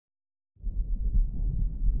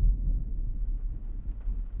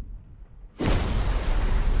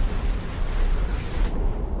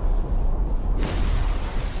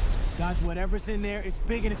Guys, whatever's in there, it's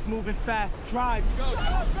big and it's moving fast. Drive. Go, go, go!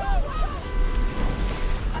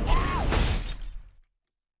 Look out!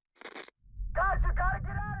 Guys, you gotta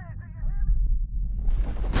get out of here. Do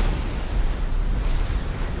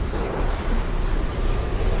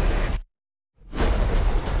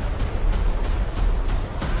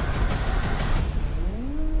you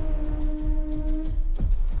hear me?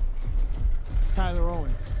 It's Tyler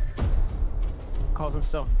Owens. Calls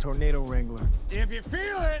himself a tornado wrangler. If you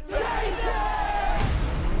feel it, chase it!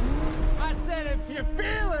 I said if you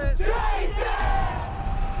feel it, chase it!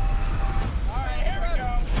 All right, here we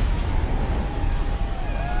go.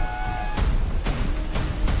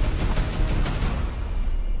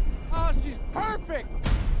 Oh, she's perfect!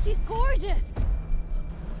 She's gorgeous!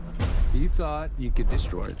 You thought you could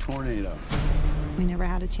destroy a tornado. We never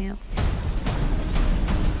had a chance.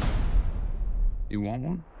 You want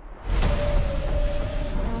one?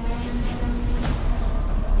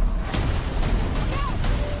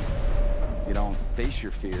 You don't face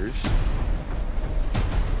your fears.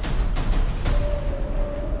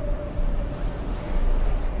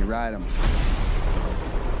 You ride them.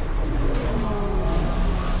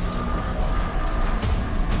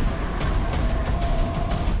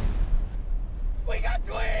 We got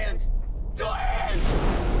twins! Twins!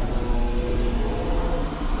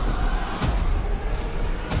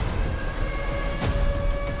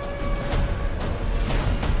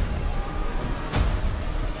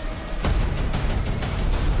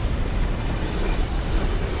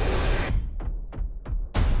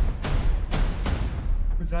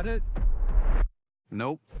 Is that it?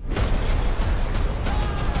 Nope.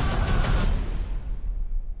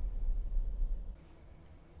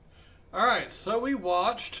 All right, so we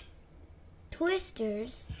watched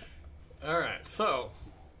Twisters. All right, so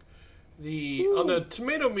on the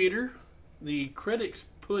tomato meter, the critics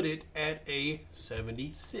put it at a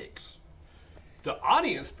 76. The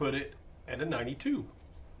audience put it at a 92.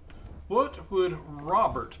 What would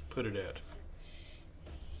Robert put it at?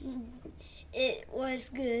 It was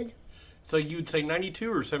good. So you'd say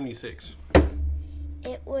 92 or 76?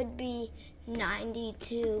 It would be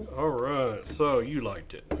 92. All right, so you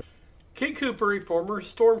liked it. Kate Cooper, a former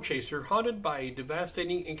storm chaser, haunted by a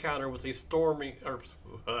devastating encounter with a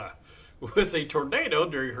tornado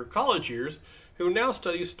during her college years, who now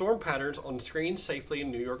studies storm patterns on screens safely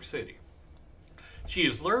in New York City. She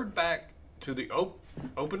is lured back to the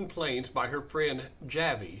open plains by her friend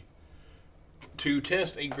Javi to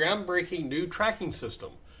test a groundbreaking new tracking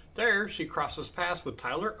system. There, she crosses paths with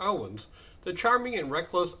Tyler Owens, the charming and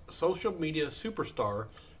reckless social media superstar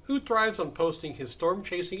who thrives on posting his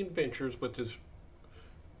storm-chasing adventures with his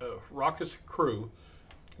raucous crew.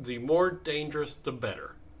 The more dangerous, the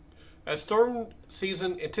better. As storm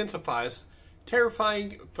season intensifies,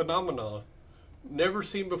 terrifying phenomena never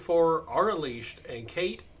seen before are unleashed, and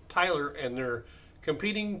Kate, Tyler, and their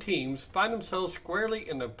competing teams find themselves squarely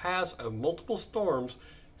in the paths of multiple storms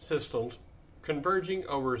systems converging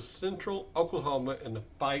over central Oklahoma in the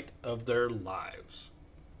fight of their lives.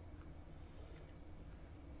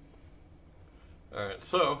 Alright,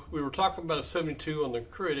 so we were talking about a 72 on the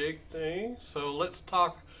critic thing, so let's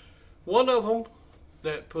talk one of them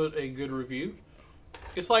that put a good review.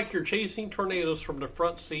 It's like you're chasing tornadoes from the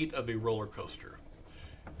front seat of a roller coaster.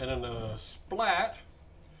 And in a splat,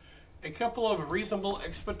 a couple of reasonable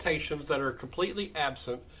expectations that are completely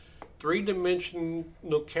absent,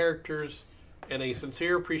 three-dimensional characters, and a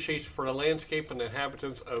sincere appreciation for the landscape and the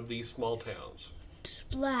inhabitants of these small towns.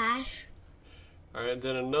 Splash. Alright,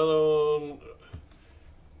 then another one.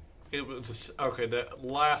 It was okay. That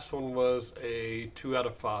last one was a 2 out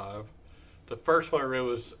of 5. The first one I read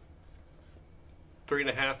was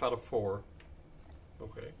 3.5 out of 4.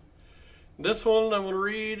 Okay. This one I'm going to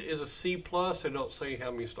read is a C plus. They don't say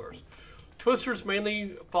how many stars. Twisters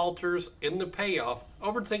mainly falters in the payoff,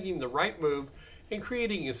 overthinking the right move and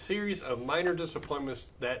creating a series of minor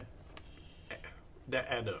disappointments that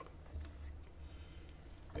add up.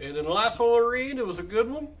 And then the last one I'll read, it was a good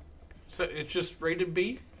one. So it's just rated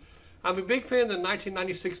B. I'm a big fan of the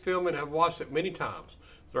 1996 film and have watched it many times.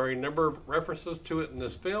 There are a number of references to it in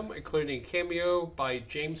this film, including a cameo by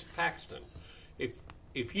James Paxton.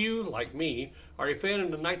 If you, like me, are a fan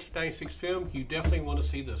of the 1996 film, you definitely want to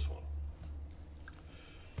see this one.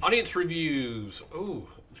 Audience reviews. Ooh,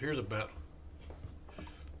 here's about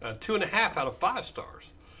 2.5 out of 5 stars.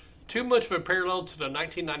 Too much of a parallel to the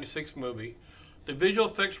 1996 movie. The visual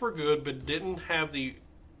effects were good, but didn't have the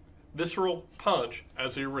visceral punch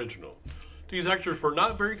as the original. These actors were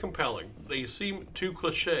not very compelling. They seem too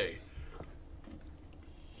cliche.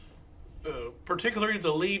 particularly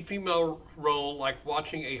the lead female role, like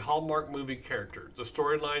watching a Hallmark movie character. The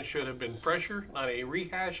storyline should have been fresher, not a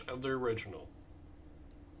rehash of the original.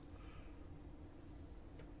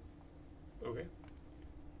 Okay.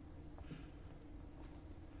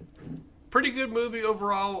 Pretty good movie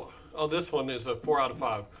overall. Oh, this one is a 4 out of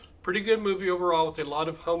 5. Pretty good movie overall with a lot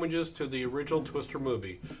of homages to the original Twister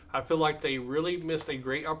movie. I feel like they really missed a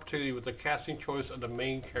great opportunity with the casting choice of the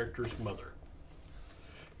main character's mother.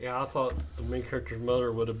 Yeah, I thought the main character's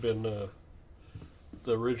mother would have been the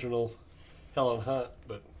original Helen Hunt,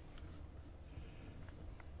 but...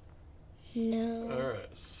 No. Alright,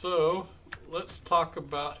 so let's talk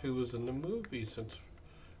about who was in the movie, since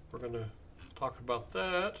we're going to talk about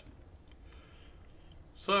that.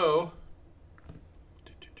 So,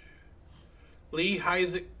 Lee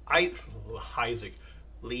Isaac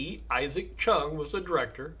Chung was the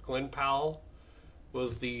director. Glenn Powell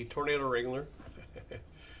was the tornado wrangler.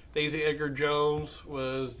 Daisy Edgar Jones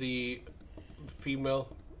was the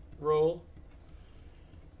female role.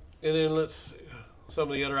 And then some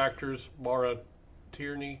of the other actors: Maura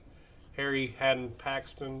Tierney, Harry Haddon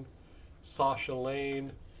Paxton, Sasha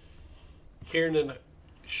Lane, Kiernan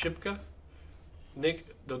Shipka,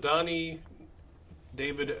 Nick Dodani,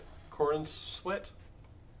 David Cornsweet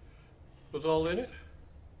was all in it.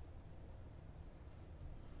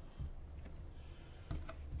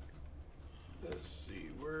 Let's see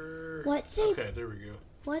where. Okay, there we go.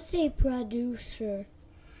 What's a producer?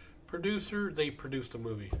 Producer, they produced a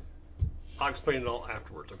movie. I'll explain it all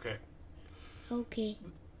afterwards, okay? Okay.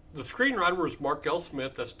 The screenwriter was Mark L.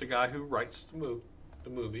 Smith. That's the guy who writes the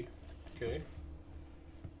movie. Okay.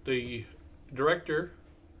 The director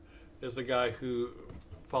is the guy who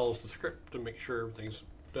follows the script to make sure everything's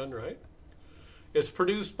done right. It's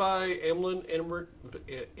produced by Amblin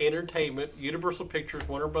Entertainment, Universal Pictures,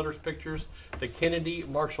 Warner Brothers Pictures, the Kennedy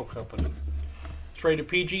Marshall Company. It's rated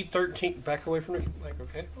PG-13. Back away from the mic,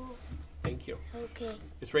 okay? Thank you. Okay.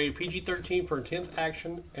 It's rated PG-13 for intense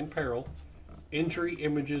action and peril, injury,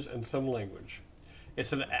 images, and some language.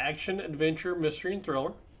 It's an action, adventure, mystery, and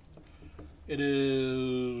thriller. It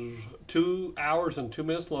is 2 hours and 2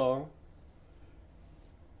 minutes long.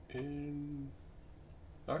 And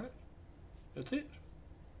all right, that's it.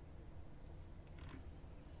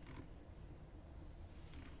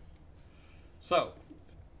 So,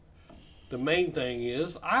 the main thing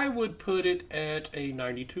is, I would put it at a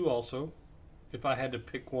 92 also, if I had to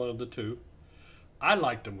pick one of the two. I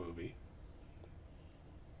liked the movie.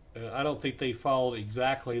 I don't think they followed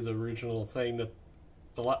exactly the original thing that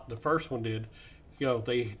the first one did. You know,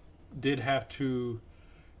 they did have to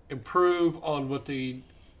improve on what they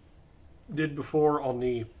did before on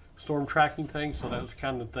the storm tracking thing, so that was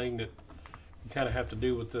kind of the thing that you kind of have to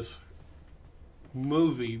do with this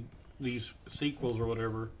movie, these sequels or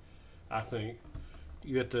whatever. I think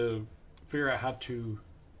you have to figure out how to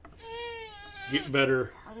get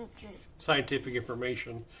better scientific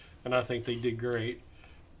information, and I think they did great.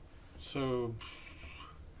 So,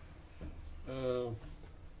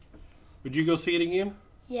 would you go see it again?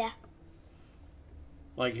 Yeah.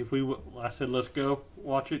 Like if I said, let's go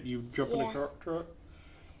watch it, you jump in the truck?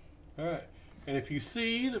 Alright. And if you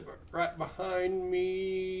see that right behind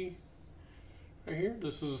me, right here,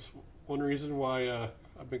 this is one reason why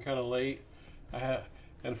I've been kind of late.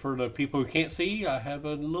 And for the people who can't see, I have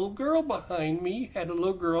a little girl behind me. Had a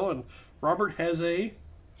little girl, and Robert has a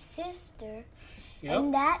sister. Yep.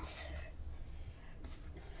 And that's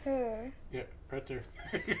her. Yeah, right there.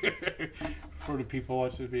 For the people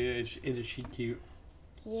watching the video, is she cute?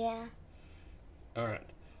 Yeah. All right.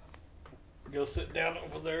 Go sit down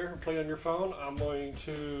over there and play on your phone. I'm going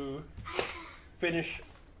to finish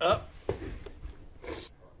up.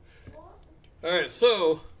 All right,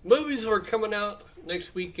 so movies are coming out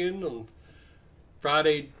next weekend on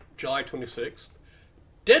Friday, July 26th.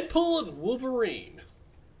 Deadpool and Wolverine.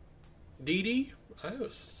 Dee Dee, I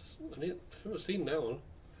haven't seen that one.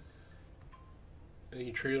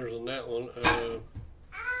 Any trailers on that one?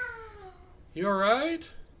 You all right?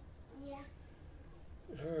 Yeah.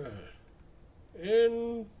 All right.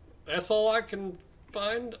 And that's all I can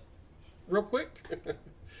find real quick.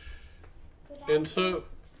 And so,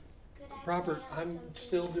 Robert, I'm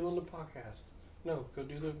still doing the podcast. No, go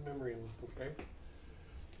do the memory one, okay?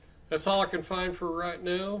 That's all I can find for right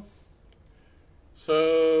now.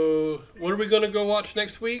 So, what are we going to go watch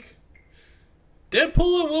next week?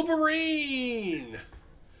 Deadpool and Wolverine!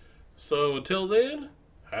 So, until then,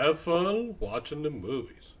 have fun watching the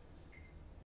movies.